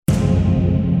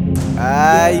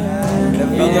Ai, the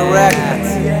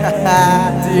Records.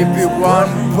 D.B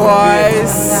One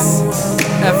boys.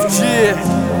 FG.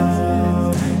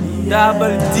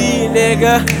 Double D,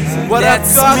 nigga.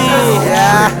 That's me.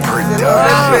 Yeah.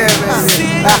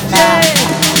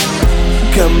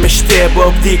 Que me esteve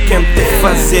obdicam de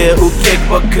fazer o que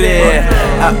vou querer.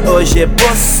 Hoje é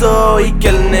bolso e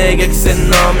aquele nega que se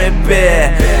nome é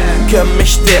pé. Que me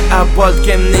esteve a volta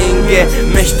que ninguém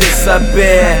me esteve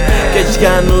saber. Que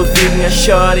já no vídeo minha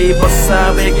chora e vou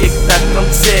saber o que tá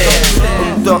acontecendo.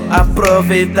 Então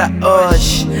aproveita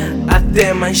hoje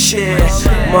até mancher.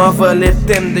 Move-lhe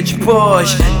tempo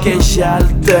depois que já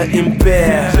está em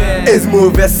pé. Esse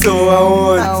move é só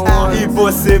aonde e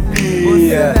você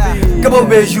via. Acabou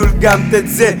me julgando a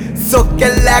dizer só que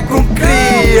ela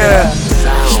cria.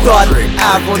 Estou à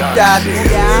vontade,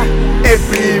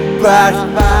 everybody.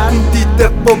 Medita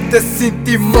pouco te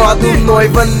sentir modo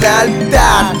noiva na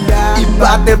altar. E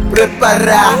bate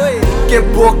preparar, que é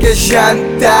boca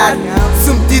jantar.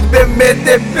 Sentido bem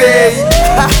MTP.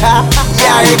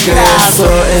 O preço é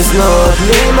not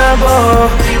lima bom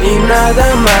e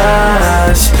nada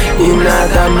mais. E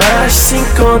nada mais se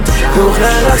encontra com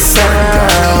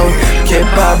relação. Que é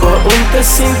pra bom te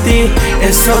sentir,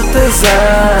 é só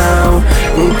tesão.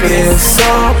 Querer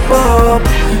só pop,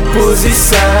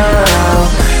 posição.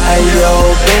 Ai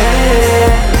yo bem,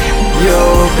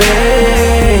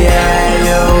 ai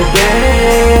yo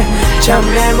bem. Já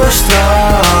me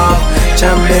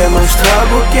mostrou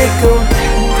o que o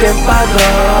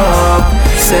pagou.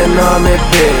 Seu nome é B,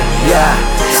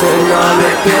 seu nome é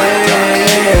B.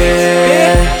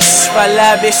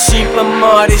 Fala bexinho pra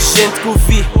morrer, gente que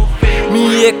ouvi.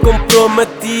 Me é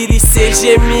comprometido e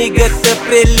seja amiga da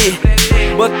pra ele.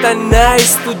 Bota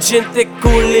nice, tu gente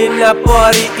cool na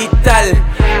body e tal.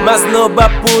 Mas não vá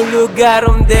pro lugar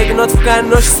onde não te ficar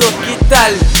nós só que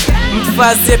tal. Me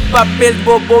fazer papel de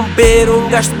bombeiro,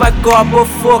 gasto pra copo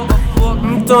fogo.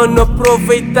 Então não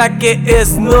aproveita que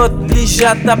esse noite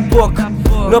já tá pouco.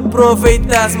 Não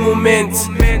aproveita os momentos,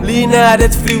 li nada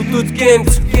de frio, tudo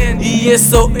quente. E é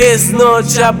só esse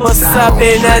noite, já vou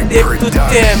saber nada de tudo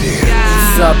tempo.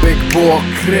 Sabe que vou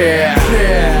crer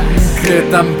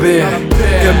também.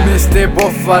 Que me esteve a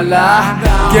falar,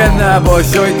 que não vou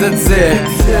jeito a dizer.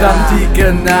 Tantica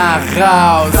na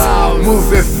house,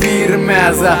 move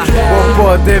firmeza, vou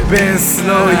poder bem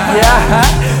slow, yeah.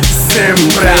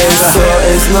 Sempre Isso é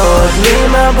not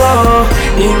lima bom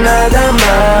e nada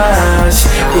mais.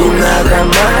 E nada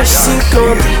mais se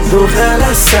encontra do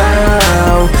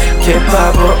relação. Que é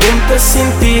pra bom te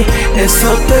sentir, é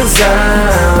só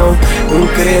tesão.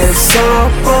 Querer só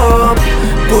pop,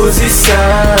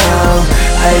 posição.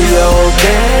 Ai yo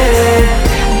bem,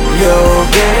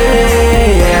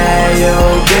 ai yo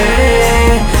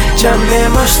bem. Já me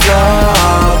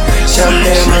mostrou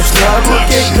o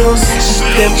que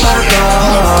tem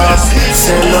pagou.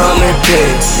 Seu nome é B,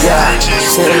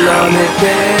 seu nome é B.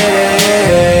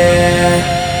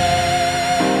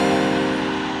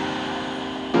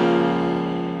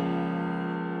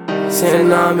 Seu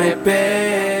nome é B.